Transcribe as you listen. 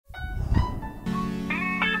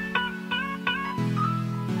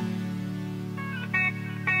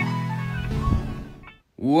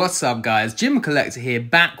What's up guys, Jim Collector here,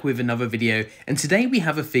 back with another video, and today we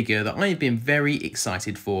have a figure that I've been very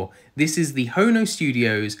excited for. This is the Hono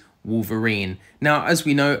Studios Wolverine. Now, as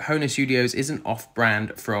we know, Hono Studios is an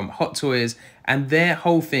off-brand from Hot Toys, and their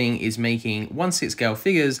whole thing is making 1/6 scale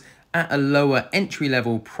figures at a lower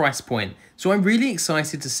entry-level price point. So I'm really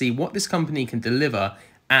excited to see what this company can deliver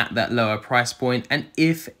at that lower price point, and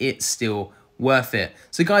if it's still worth it.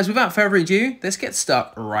 So guys, without further ado, let's get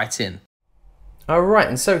stuck right in. Alright,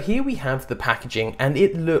 and so here we have the packaging, and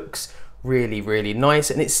it looks really nice,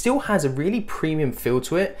 and it still has a really premium feel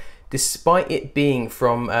to it, despite it being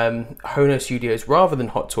from Hono Studios rather than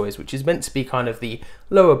Hot Toys, which is meant to be kind of the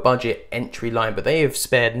lower budget entry line, but they have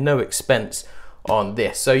spared no expense on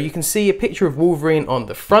this. So you can see a picture of Wolverine on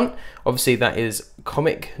the front. Obviously that is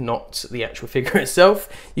comic, not the actual figure itself.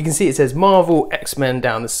 You can see it says Marvel X-Men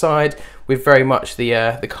down the side with very much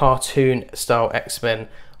the cartoon style X-Men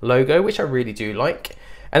logo, which I really do like.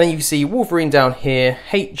 And then you can see Wolverine down here,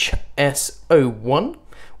 HS01,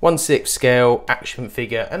 1/6 scale action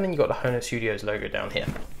figure, and then you've got the Hono Studios logo down here.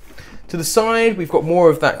 To the side, we've got more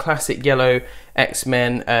of that classic yellow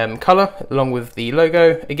X-Men colour, along with the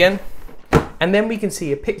logo again. And then we can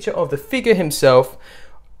see a picture of the figure himself,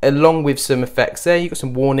 along with some effects there. You've got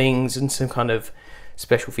some warnings and some kind of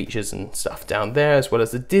special features and stuff down there, as well as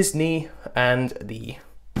the Disney and the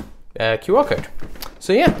QR code.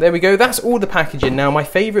 So yeah, there we go. That's all the packaging. Now, my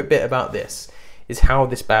favorite bit about this is how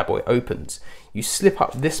this bad boy opens. You slip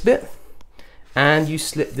up this bit and you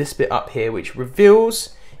slip this bit up here, which reveals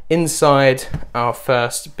inside our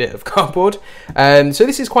first bit of cardboard. So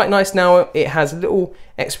this is quite nice. Now it has a little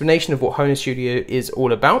explanation of what Hono Studio is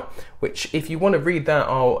all about, which if you want to read that,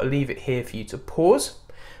 I'll leave it here for you to pause.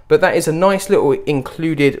 But that is a nice little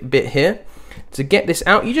included bit here. To get this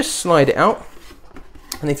out, you just slide it out.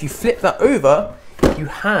 And if you flip that over, you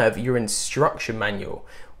have your instruction manual,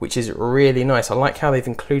 which is really nice. I like how they've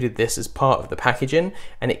included this as part of the packaging,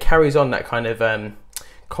 and it carries on that kind of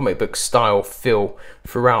comic book style feel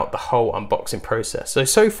throughout the whole unboxing process.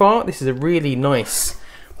 So far, this is a really nice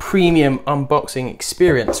premium unboxing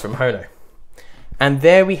experience from Hono. And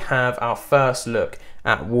there we have our first look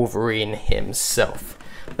at Wolverine himself.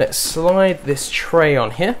 Let's slide this tray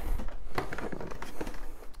on here.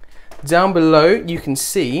 Down below, you can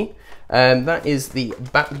see that is the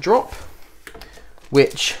backdrop,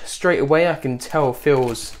 which straight away I can tell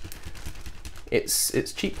feels it's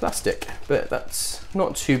cheap plastic, but that's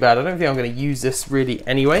not too bad. I don't think I'm going to use this really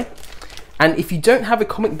anyway. And if you don't have a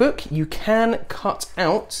comic book, you can cut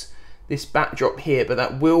out this backdrop here, but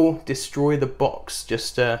that will destroy the box,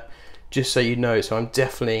 just so you know. So I'm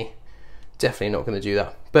definitely not going to do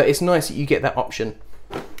that. But it's nice that you get that option.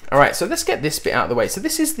 Alright, so let's get this bit out of the way. So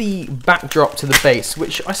this is the backdrop to the base,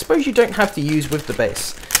 which I suppose you don't have to use with the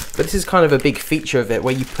base, but this is kind of a big feature of it,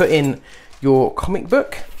 where you put in your comic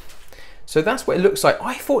book. So that's what it looks like.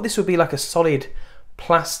 I thought this would be like a solid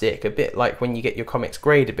plastic, a bit like when you get your comics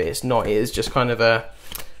graded, but it's not. It is just kind of a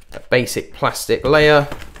basic plastic layer.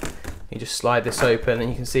 You just slide this open and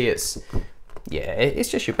you can see it's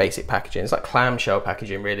just your basic packaging. It's like clamshell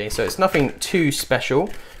packaging really, so it's nothing too special,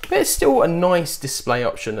 but it's still a nice display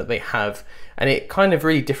option that they have, and it kind of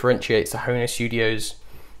really differentiates the Hono Studios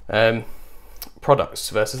products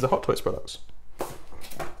versus the Hot Toys products.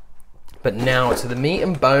 But now to the meat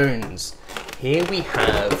and bones. Here we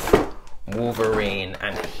have Wolverine,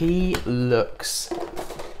 and he looks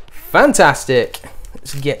fantastic.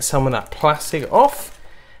 Let's get some of that plastic off.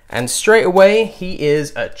 And straight away, he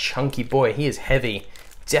is a chunky boy. He is heavy.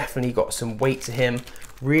 Definitely got some weight to him.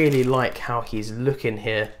 Really like how he's looking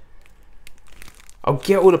here. I'll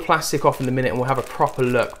get all the plastic off in a minute and we'll have a proper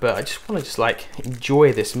look, but I just want to like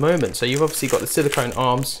enjoy this moment. So you've obviously got the silicone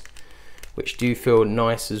arms, which do feel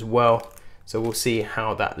nice as well. So we'll see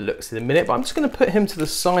how that looks in a minute, but I'm just going to put him to the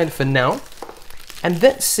side for now. And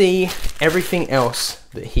let's see everything else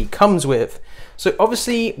that he comes with. So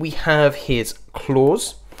obviously we have his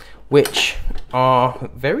claws, which are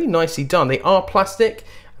very nicely done. They are plastic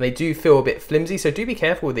and they do feel a bit flimsy, so do be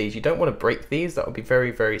careful with these. You don't want to break these, that would be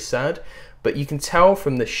very sad. But you can tell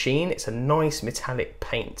from the sheen, it's a nice metallic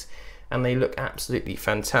paint and they look absolutely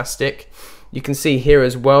fantastic. You can see here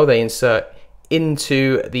as well, they insert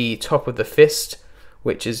into the top of the fist,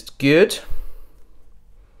 which is good.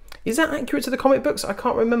 Is that accurate to the comic books? I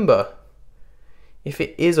can't remember if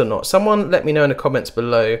it is or not. Someone let me know in the comments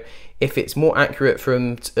below if it's more accurate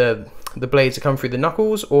from the blades that come through the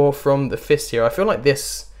knuckles or from the fist here. I feel like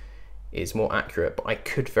this is more accurate, but I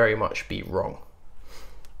could very much be wrong.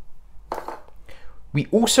 We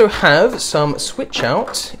also have some switch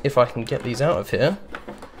out, if I can get these out of here,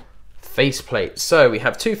 faceplate. So we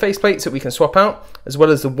have two faceplates that we can swap out, as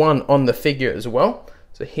well as the one on the figure as well.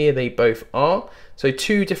 So here they both are. So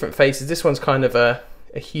two different faces. This one's kind of a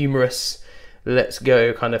humorous, let's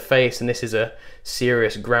go kind of face, and this is a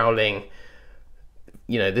serious growling,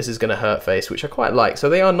 you know, this is going to hurt face, which I quite like. So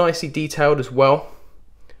they are nicely detailed as well.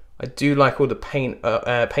 I do like all the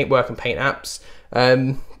paintwork and paint apps.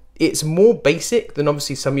 It's more basic than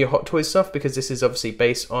obviously some of your Hot Toys stuff, because this is obviously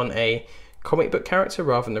based on a comic book character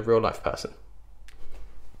rather than a real life person.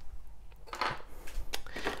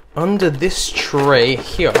 Under this tray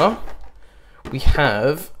here, we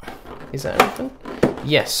have, is that everything?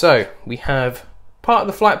 Yes, so we have part of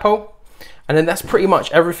the flagpole, and then that's pretty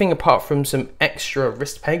much everything apart from some extra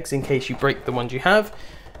wrist pegs in case you break the ones you have,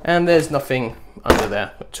 and there's nothing under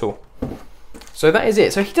there at all. So that is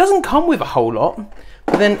it. So he doesn't come with a whole lot,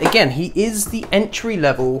 but then again, he is the entry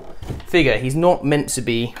level figure. He's not meant to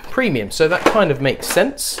be premium, so that kind of makes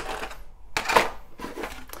sense.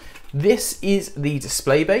 This is the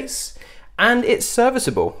display base, and it's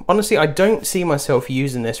serviceable. Honestly, I don't see myself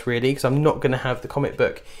using this really, because I'm not going to have the comic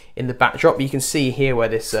book in the backdrop. You can see here where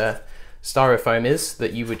this styrofoam is,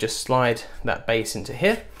 that you would just slide that base into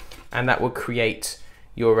here, and that will create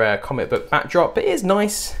your comic book backdrop. But it is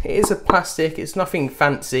nice. It is a plastic. It's nothing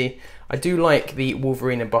fancy. I do like the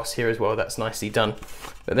Wolverine emboss here as well. That's nicely done.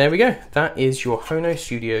 But there we go. That is your Hono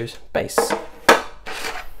Studios base.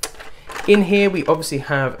 In here, we obviously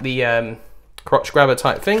have the crotch grabber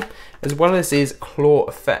type thing, as well as his claw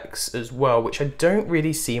effects as well, which I don't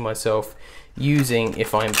really see myself using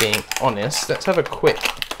if I'm being honest. Let's have a quick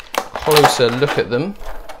closer look at them.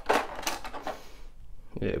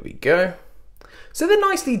 There we go. So they're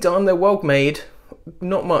nicely done, they're well made.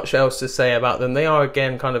 Not much else to say about them. They are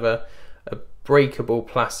again kind of a breakable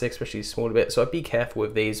plastic, especially smaller bits, so I'd be careful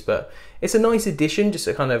with these, but it's a nice addition just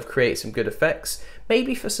to kind of create some good effects.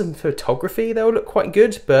 Maybe for some photography they'll look quite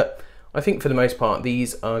good, but I think for the most part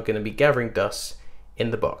these are going to be gathering dust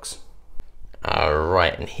in the box.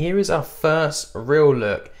 Alright, and here is our first real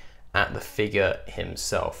look at the figure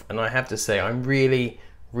himself, and I have to say I'm really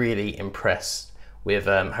impressed with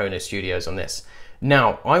Hono Studios on this.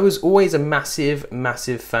 Now, I was always a massive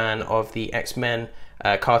fan of the X-Men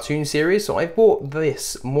cartoon series, so I bought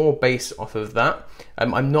this more based off of that.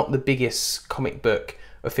 I'm not the biggest comic book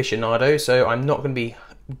aficionado, so I'm not going to be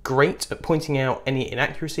great at pointing out any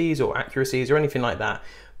inaccuracies or accuracies or anything like that,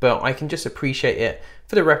 but I can just appreciate it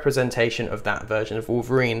for the representation of that version of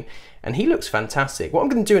Wolverine, and he looks fantastic. What I'm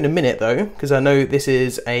going to do in a minute though, because I know this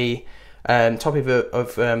is a topic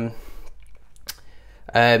of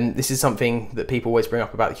this is something that people always bring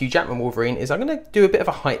up about the Hugh Jackman Wolverine, is I'm going to do a bit of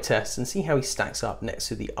a height test and see how he stacks up next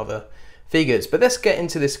to the other figures. But let's get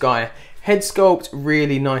into this guy. Head sculpt,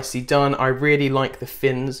 really nicely done. I really like the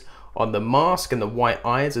fins on the mask and the white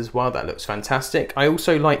eyes as well. That looks fantastic. I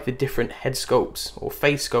also like the different head sculpts or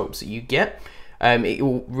face sculpts that you get. It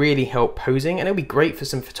will really help posing, and it'll be great for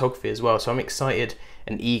some photography as well. So I'm excited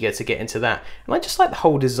and eager to get into that. And I just like the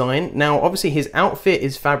whole design. Now, obviously his outfit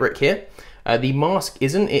is fabric here. The mask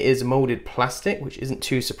isn't, it is molded plastic, which isn't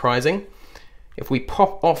too surprising. If we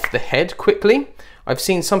pop off the head quickly, I've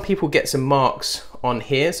seen some people get some marks on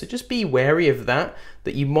here, so just be wary of that,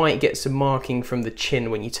 that you might get some marking from the chin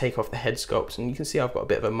when you take off the head sculpt. And you can see I've got a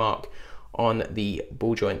bit of a mark on the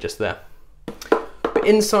ball joint just there. But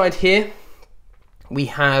inside here, we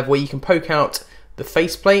have where you can poke out the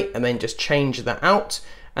faceplate and then just change that out.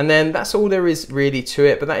 And then that's all there is really to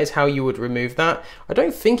it, but that is how you would remove that. I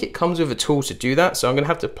don't think it comes with a tool to do that, so I'm gonna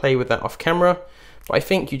have to play with that off camera. But I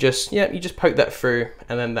think you just, yeah, you just poke that through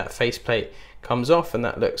and then that faceplate comes off, and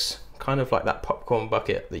that looks kind of like that popcorn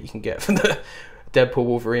bucket that you can get from the Deadpool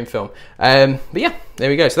Wolverine film. But yeah, there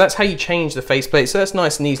we go. So that's how you change the faceplate. So that's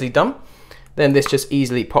nice and easily done. Then this just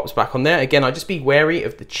easily pops back on there. Again, I just be wary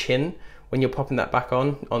of the chin when you're popping that back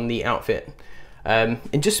on the outfit.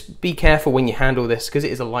 And just be careful when you handle this, because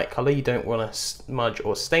it is a light color. You don't want to smudge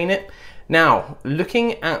or stain it. Now,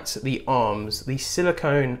 looking at the arms, the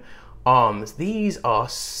silicone arms, these are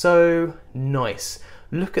so nice.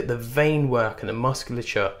 Look at the vein work and the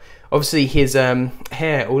musculature. Obviously his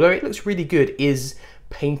hair, although it looks really good, is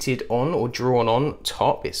painted on or drawn on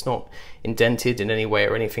top. It's not indented in any way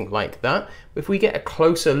or anything like that. But if we get a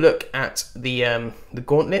closer look at the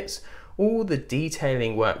gauntlets, all the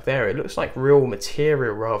detailing work there, it looks like real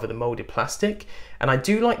material rather than molded plastic. And I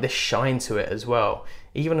do like the shine to it as well,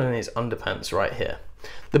 even on his underpants right here.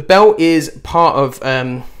 The belt is part of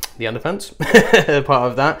the underpants,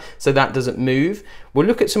 part of that, so that doesn't move. We'll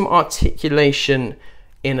look at some articulation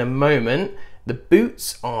in a moment. The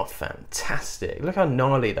boots are fantastic. Look how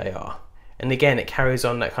gnarly they are. And again, it carries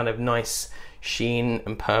on that kind of nice sheen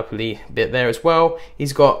and purpley bit there as well.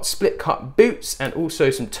 He's got split cut boots and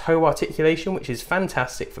also some toe articulation, which is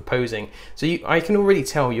fantastic for posing. So I can already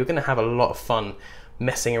tell you're going to have a lot of fun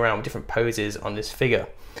messing around with different poses on this figure.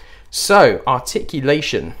 So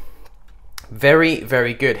articulation, very,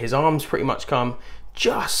 very good. His arms pretty much come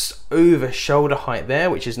just over shoulder height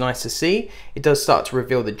there, which is nice to see. It does start to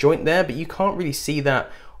reveal the joint there, but you can't really see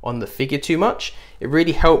that on the figure too much. It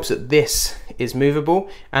really helps that this is movable,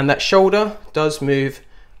 and that shoulder does move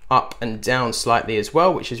up and down slightly as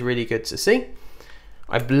well, which is really good to see.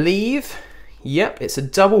 I believe, yep, it's a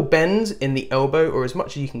double bend in the elbow, or as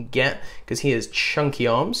much as you can get, because he has chunky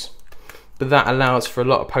arms, but that allows for a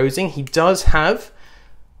lot of posing. He does have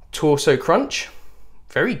torso crunch,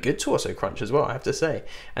 very good torso crunch as well, I have to say,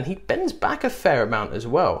 and he bends back a fair amount as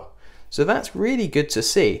well, so that's really good to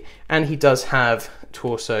see. And he does have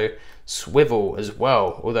torso swivel as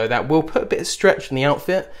well, although that will put a bit of stretch in the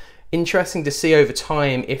outfit. Interesting to see over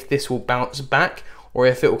time if this will bounce back or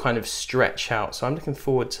if it will kind of stretch out, so I'm looking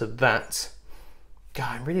forward to that.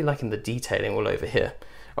 God, I'm really liking the detailing all over here.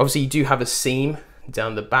 Obviously you do have a seam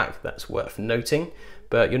down the back, that's worth noting,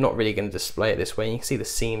 but you're not really going to display it this way. You can see the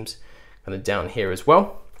seams kind of down here as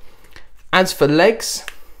well. As for legs,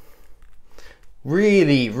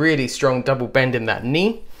 really, really strong double bend in that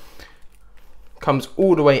knee. Comes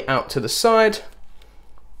all the way out to the side,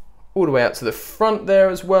 all the way out to the front there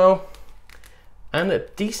as well, and a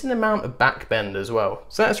decent amount of back bend as well.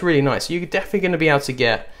 So that's really nice. You're definitely going to be able to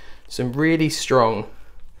get some really strong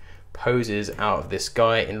poses out of this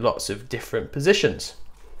guy in lots of different positions.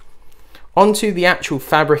 Onto the actual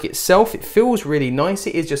fabric itself, it feels really nice.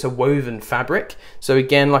 It is just a woven fabric. So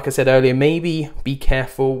again, like I said earlier, maybe be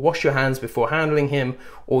careful, wash your hands before handling him,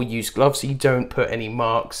 or use gloves so you don't put any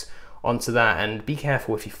marks onto that, and be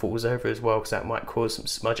careful if he falls over as well, because that might cause some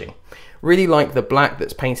smudging. Really like the black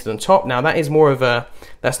that's painted on top. Now that is more of a,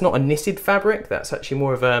 that's not a knitted fabric, that's actually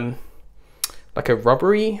more of like a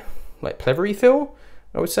rubbery, like pleathery feel,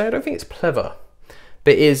 I would say. I don't think it's pleather,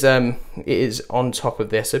 but it is on top of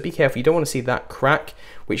this, so be careful. You don't want to see that crack,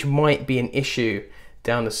 which might be an issue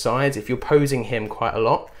down the sides. If you're posing him quite a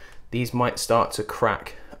lot, these might start to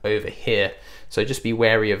crack over here, so just be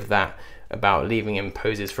wary of that about leaving him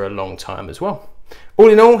poses for a long time as well. All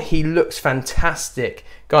in all, he looks fantastic.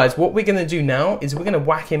 Guys, what we're going to do now is we're going to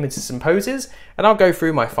whack him into some poses, and I'll go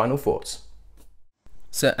through my final thoughts.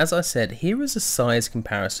 So as I said, here is a size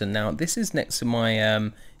comparison. Now this is next to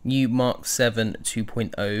my new Mark 7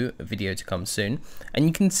 2.0 video to come soon, and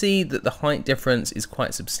you can see that the height difference is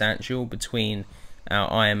quite substantial between our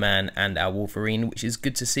Iron Man and our Wolverine, which is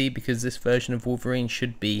good to see because this version of Wolverine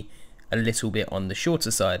should be a little bit on the shorter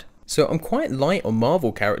side. So I'm quite light on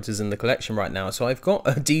Marvel characters in the collection right now, so I've got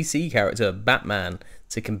a DC character, Batman,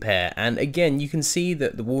 to compare, and again you can see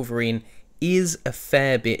that the Wolverine is a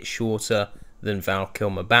fair bit shorter than Val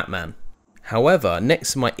Kilmer Batman. However,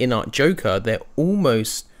 next to my in-art Joker, they're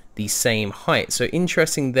almost the same height, so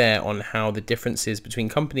interesting there on how the differences between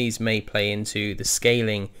companies may play into the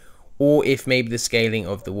scaling, or if maybe the scaling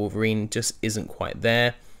of the Wolverine just isn't quite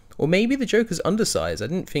there, or maybe the Joker's undersized. I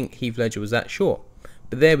didn't think Heath Ledger was that short.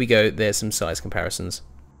 But there we go, there's some size comparisons.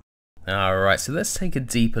 Alright, so let's take a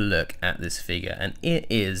deeper look at this figure, and it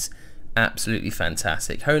is absolutely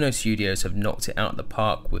fantastic. Hono Studios have knocked it out of the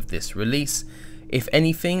park with this release. If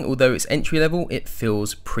anything, although it's entry level, it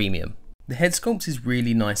feels premium. The head sculpt is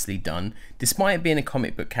really nicely done. Despite it being a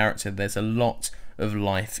comic book character, there's a lot of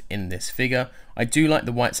life in this figure. I do like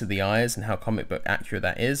the whites of the eyes and how comic book accurate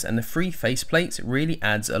that is, and the free face plates really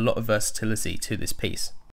adds a lot of versatility to this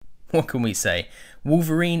piece. What can we say?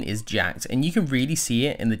 Wolverine is jacked, and you can really see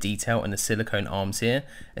it in the detail and the silicone arms here,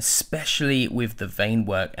 especially with the vein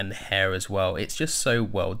work and the hair as well. It's just so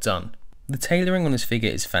well done. The tailoring on this figure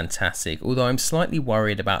is fantastic, although I'm slightly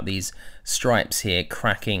worried about these stripes here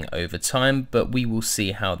cracking over time, but we will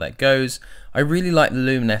see how that goes. I really like the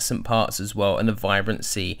luminescent parts as well, and the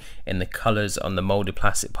vibrancy in the colours on the moulded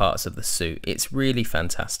plastic parts of the suit. It's really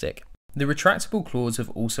fantastic. The retractable claws have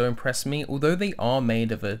also impressed me. Although they are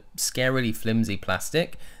made of a scarily flimsy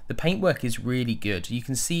plastic, the paintwork is really good. You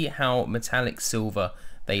can see how metallic silver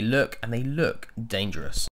they look, and they look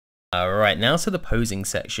dangerous. Alright, now to the posing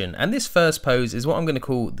section, and this first pose is what I'm going to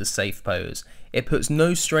call the safe pose. It puts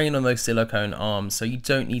no strain on those silicone arms, so you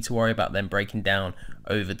don't need to worry about them breaking down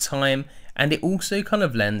over time, and it also kind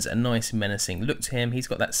of lends a nice menacing look to him. He's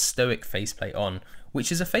got that stoic faceplate on, which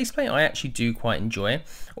is a faceplate I actually do quite enjoy,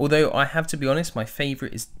 although I have to be honest, my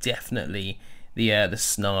favourite is definitely the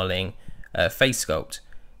snarling face sculpt.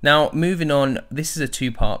 Now moving on, this is a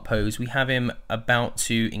two-part pose. We have him about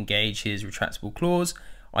to engage his retractable claws.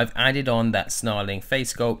 I've added on that snarling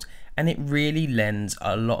face sculpt, and it really lends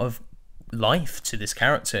a lot of life to this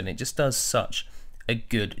character, and it just does such a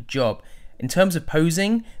good job. In terms of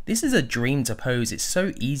posing, this is a dream to pose. It's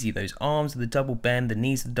so easy. Those arms with the double bend, the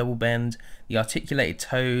knees with the double bend, the articulated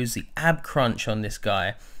toes, the ab crunch on this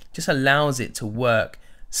guy just allows it to work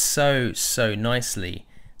so nicely.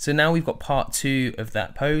 So now we've got part 2 of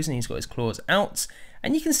that pose, and he's got his claws out,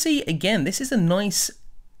 and you can see again this is a nice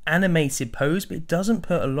animated pose, but it doesn't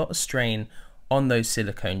put a lot of strain on those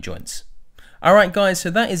silicone joints. Alright guys, so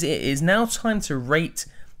that is it. It is now time to rate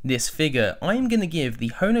this figure. I am going to give the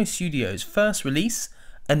Hono Studios first release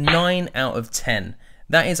a 9 out of 10.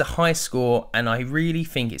 That is a high score, and I really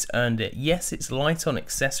think it's earned it. Yes, it's light on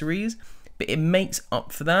accessories, but it makes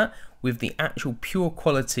up for that with the actual pure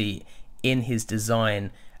quality in his design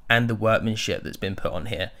and the workmanship that's been put on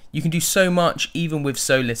here. You can do so much even with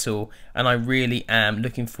so little, and I really am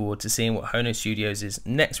looking forward to seeing what Hono Studios'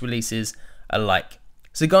 next releases are like.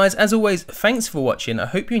 So guys, as always, thanks for watching. I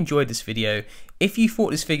hope you enjoyed this video. If you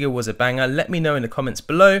thought this figure was a banger, let me know in the comments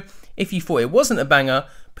below. If you thought it wasn't a banger,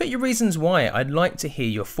 put your reasons why. I'd like to hear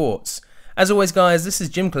your thoughts. As always guys, this is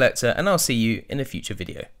Jim Collector, and I'll see you in a future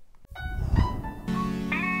video.